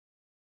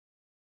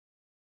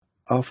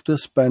After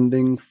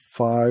spending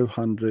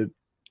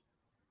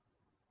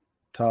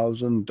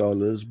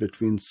 $500,000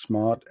 between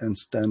smart and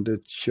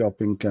standard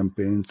shopping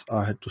campaigns,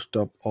 I had to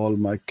stop all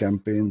my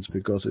campaigns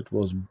because it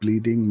was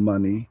bleeding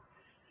money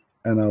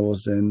and I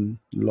was in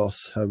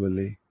loss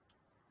heavily.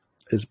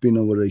 It's been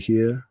over a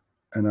year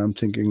and I'm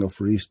thinking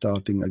of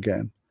restarting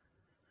again.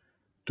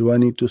 Do I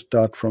need to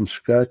start from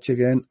scratch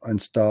again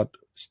and start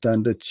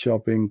standard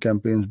shopping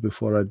campaigns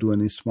before I do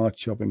any smart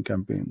shopping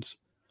campaigns?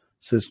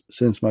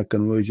 Since my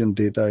conversion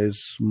data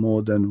is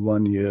more than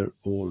 1 year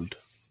old.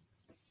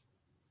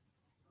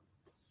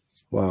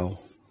 Wow.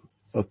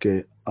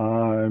 Okay.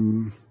 I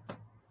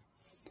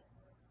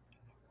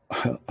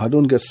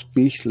don't get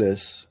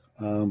speechless,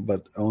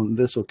 but on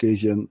this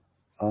occasion,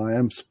 I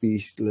am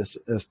speechless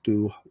as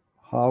to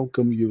how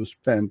come you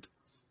spent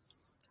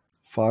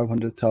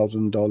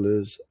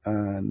 $500,000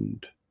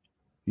 and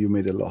you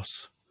made a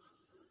loss.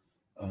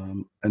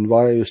 And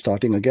why are you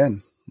starting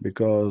again?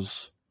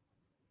 Because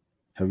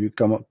have you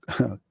come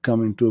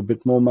into a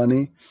bit more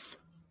money?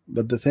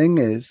 But the thing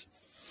is,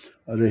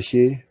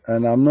 Rishi,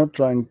 and I'm not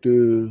trying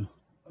to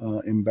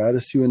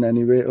embarrass you in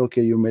any way.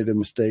 Okay, you made a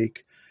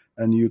mistake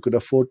and you could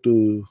afford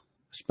to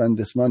spend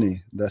this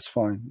money. That's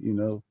fine.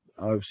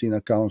 I've seen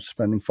accounts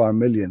spending 5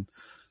 million.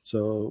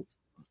 So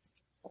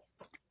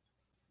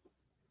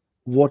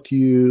what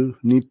you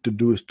need to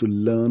do is to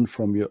learn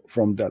from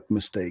that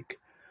mistake.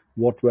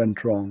 What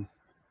went wrong?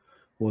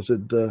 Was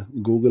it the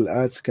Google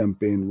Ads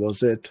campaign?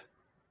 Was it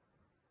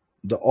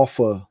the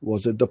offer?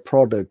 Was it the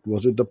product?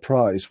 Was it the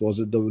price? Was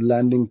it the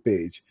landing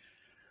page?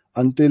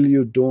 Until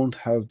you don't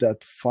have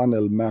that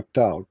funnel mapped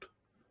out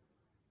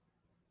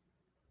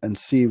and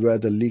see where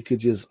the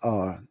leakages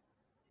are,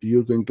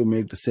 you're going to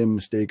make the same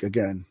mistake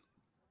again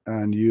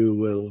and you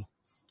will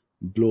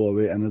blow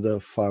away another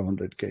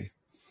 500K.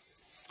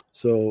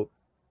 So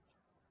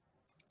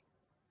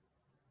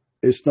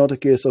it's not a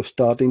case of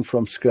starting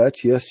from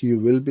scratch. Yes, you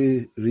will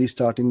be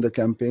restarting the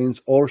campaigns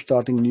or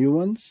starting new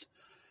ones.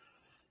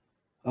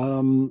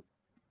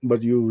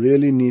 But you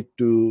really need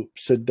to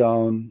sit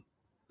down,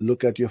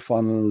 look at your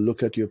funnel,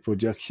 look at your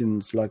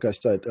projections. Like I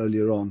said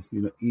earlier on,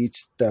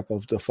 each step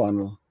of the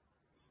funnel,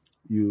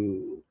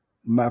 you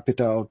map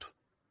it out,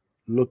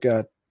 look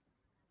at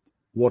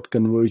what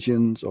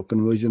conversions or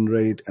conversion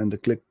rate and the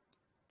click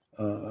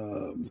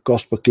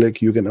cost per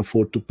click you can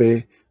afford to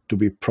pay to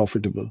be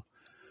profitable.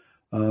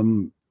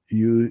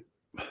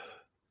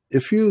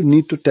 If you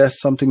need to test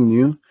something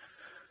new,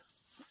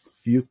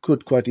 you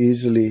could quite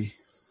easily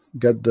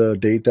get the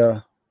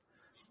data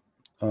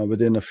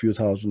within a few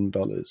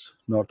 $1,000s,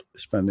 not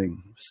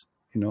spending,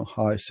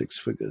 high six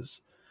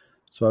figures.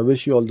 So I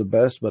wish you all the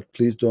best, but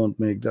please don't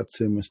make that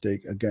same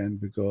mistake again,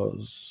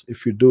 because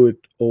if you do it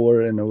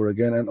over and over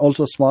again, and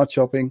also smart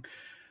shopping,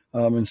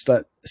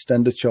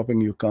 standard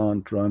shopping you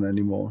can't run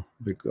anymore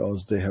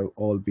because they have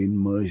all been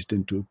merged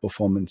into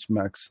Performance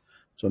Max.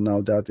 So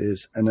now that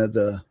is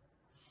another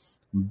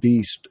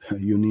beast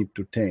you need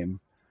to tame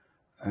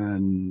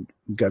and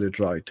get it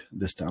right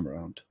this time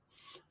around.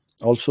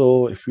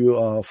 Also, if you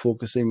are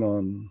focusing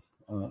on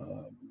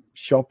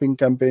shopping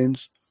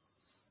campaigns,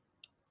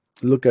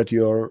 look at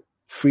your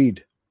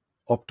feed,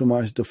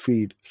 optimize the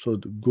feed so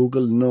that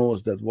Google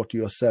knows that what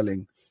you are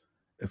selling,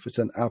 if it's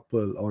an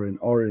Apple or an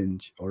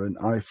Orange or an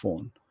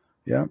iPhone,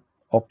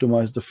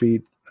 optimize the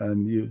feed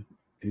and you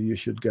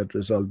should get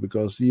result,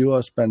 because you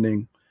are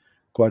spending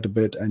quite a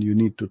bit and you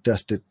need to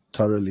test it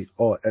thoroughly,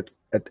 or at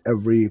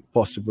every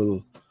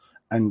possible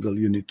angle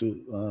you need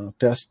to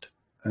test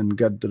and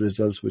get the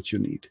results which you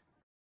need.